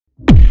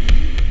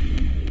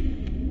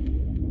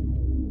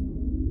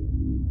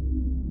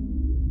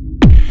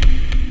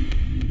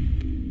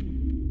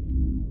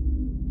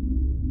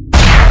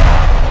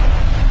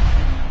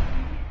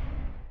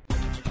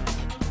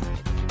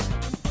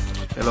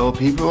Hello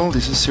people,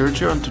 this is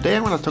Sergio and today I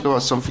want to talk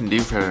about something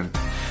different.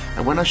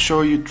 I want to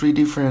show you 3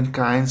 different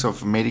kinds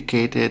of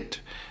medicated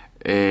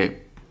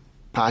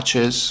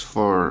patches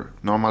for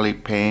normally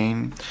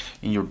pain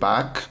in your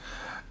back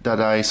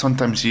that I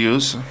sometimes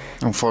use,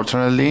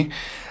 unfortunately,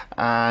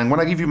 and I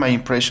want to give you my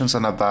impressions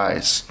and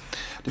advice.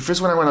 The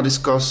first one I want to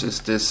discuss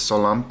is this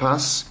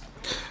salompas.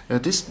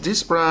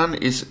 This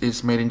brand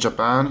is made in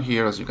Japan.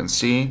 Here, as you can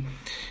see,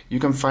 you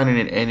can find it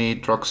in any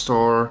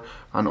drugstore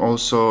and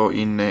also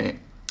in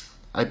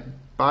I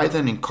buy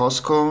them in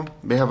Costco.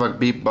 They have a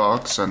big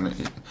box and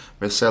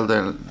they sell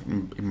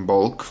them in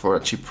bulk for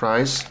a cheap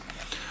price.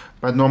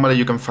 But normally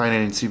you can find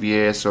it in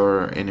CVS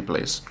or any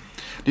place.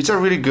 These are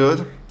really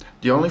good.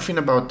 The only thing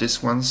about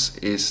these ones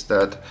is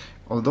that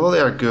although they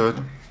are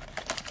good,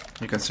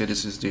 you can see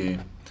this is the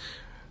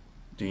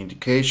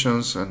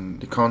indications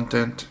and the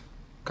content: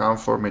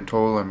 camphor,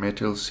 menthol, and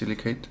methyl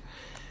silicate.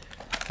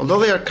 Although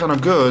they are kind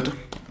of good,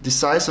 the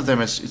size of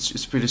them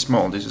is pretty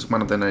small. This is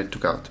one of them I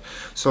took out.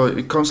 So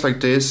it comes like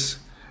this,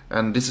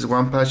 and this is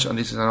one patch and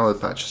this is another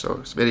patch. So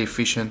it's very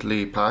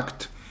efficiently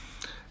packed.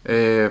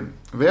 They're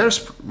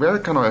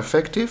kind of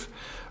effective,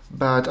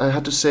 but I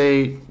had to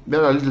say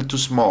they're a little too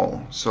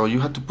small. So you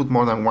have to put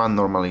more than one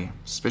normally,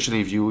 especially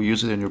if you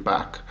use it in your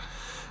back.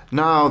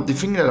 Now, the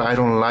thing that I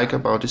don't like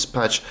about this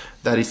patch,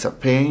 that it's a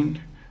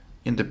pain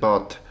in the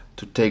butt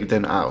to take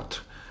them out.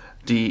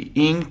 The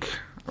ink,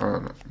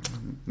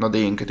 not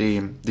the ink,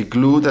 the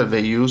glue that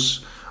they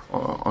use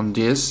on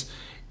this,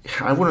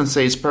 I wouldn't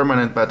say it's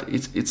permanent, but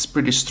it's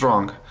pretty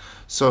strong.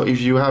 So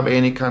if you have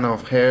any kind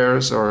of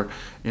hairs or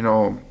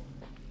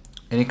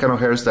any kind of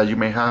hairs that you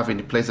may have in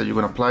the place that you're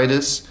going to apply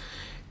this,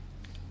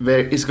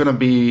 it's going to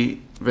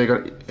be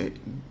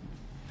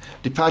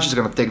the patch is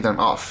going to take them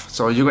off.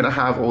 So you're going to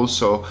have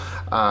also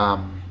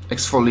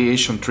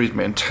exfoliation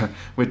treatment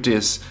with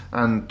this,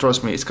 and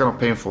trust me, it's kind of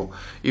painful.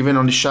 Even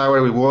on the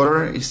shower with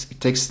water, it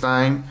takes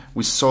time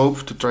with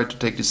soap to try to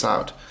take this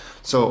out.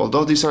 So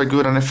although these are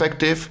good and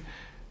effective,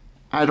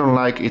 I don't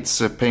like its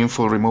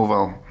painful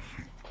removal.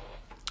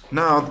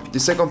 Now, the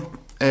second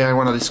I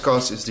want to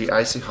discuss is the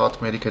icy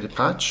hot medicated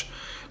patch.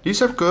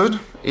 These are good,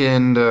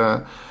 and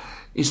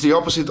it's the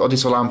opposite of the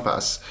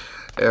salompas.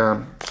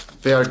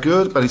 They are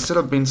good, but instead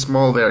of being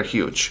small, they are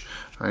huge.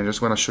 I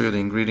just want to show you the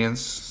ingredients,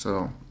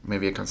 so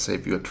maybe I can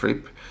save you a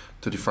trip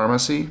to the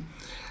pharmacy.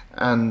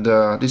 And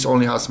this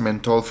only has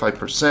menthol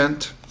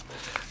 5%.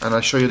 And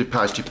I'll show you the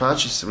patch. The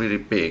patch is really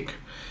big.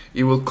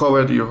 It will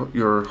cover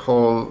your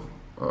whole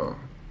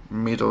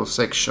middle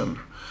section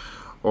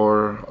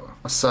or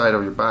a side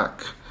of your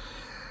back.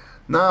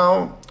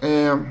 Now,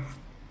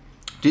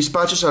 these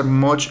patches are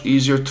much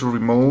easier to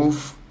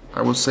remove.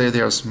 I would say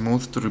they are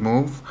smooth to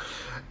remove.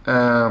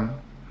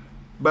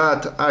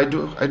 But I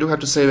do have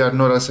to say they are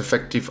not as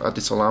effective as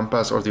the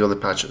salompas or the other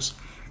patches.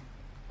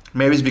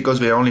 Maybe it's because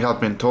they only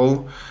have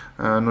menthol,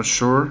 I'm not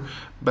sure,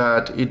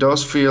 but it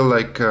does feel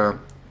like a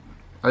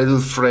little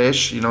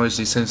fresh. It's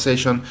the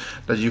sensation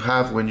that you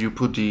have when you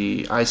put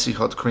the icy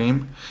hot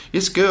cream.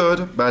 It's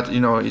good, but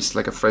it's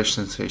like a fresh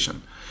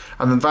sensation.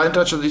 And the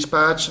advantage of this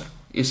patch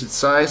is its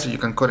size. You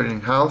can cut it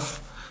in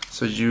half,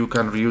 so you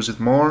can reuse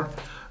it more.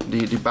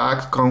 The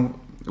bag comes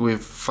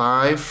with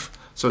 5.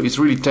 So it's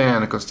really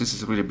 10 because this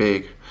is really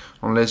big,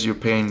 unless your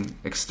pain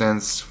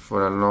extends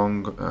for a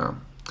long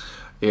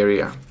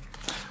area.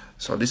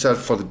 So these are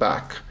for the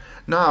back.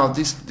 Now,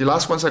 the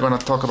last ones I'm going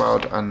to talk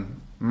about,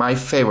 and my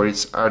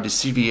favorites, are the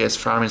CVS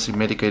pharmacy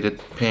medicated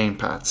pain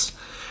pads.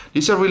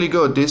 These are really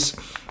good.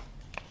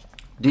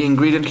 The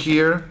ingredient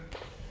here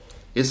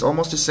is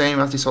almost the same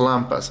as the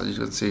salompas. As you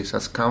can see, it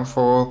has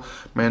camphor,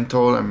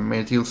 menthol, and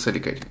methyl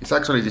silicate. It's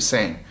actually the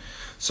same.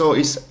 So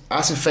it's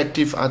as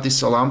effective as the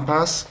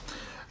salompas.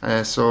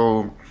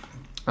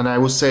 And I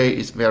would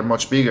say they are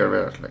much bigger.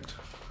 They're like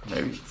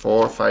maybe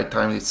 4 or 5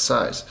 times its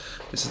size.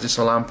 This is the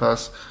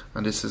salompas,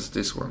 and this is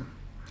this one.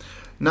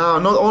 Now,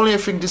 not only I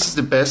think this is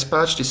the best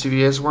patch, the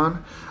CVS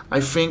one,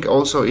 I think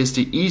also it's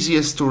the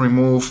easiest to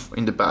remove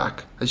in the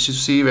back. As you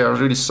see, they are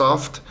really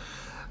soft,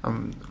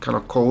 kind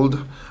of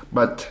cold,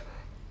 but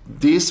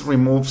this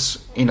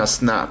removes in a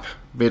snap.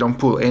 They don't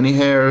pull any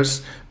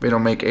hairs, they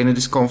don't make any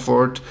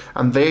discomfort,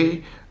 and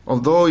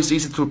although it's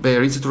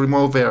they're easy to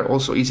remove, they are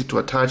also easy to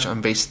attach,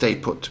 and they stay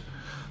put.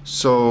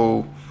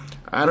 So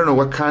I don't know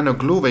what kind of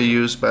glue they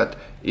use, but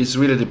it's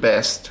really the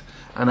best,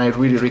 and I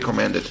really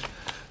recommend it.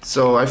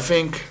 So I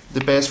think the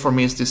best for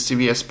me is this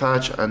CVS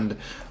patch, and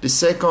the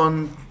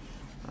second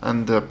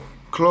and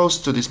close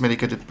to this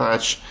medicated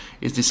patch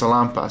is the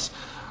salompas.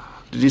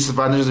 The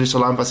disadvantage of the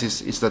salompas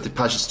is that the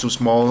patch is too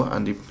small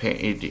and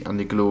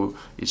the glue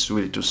is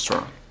really too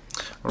strong.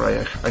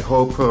 Alright, I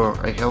hope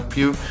I help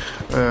you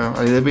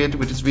a little bit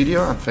with this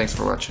video, and thanks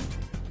for watching.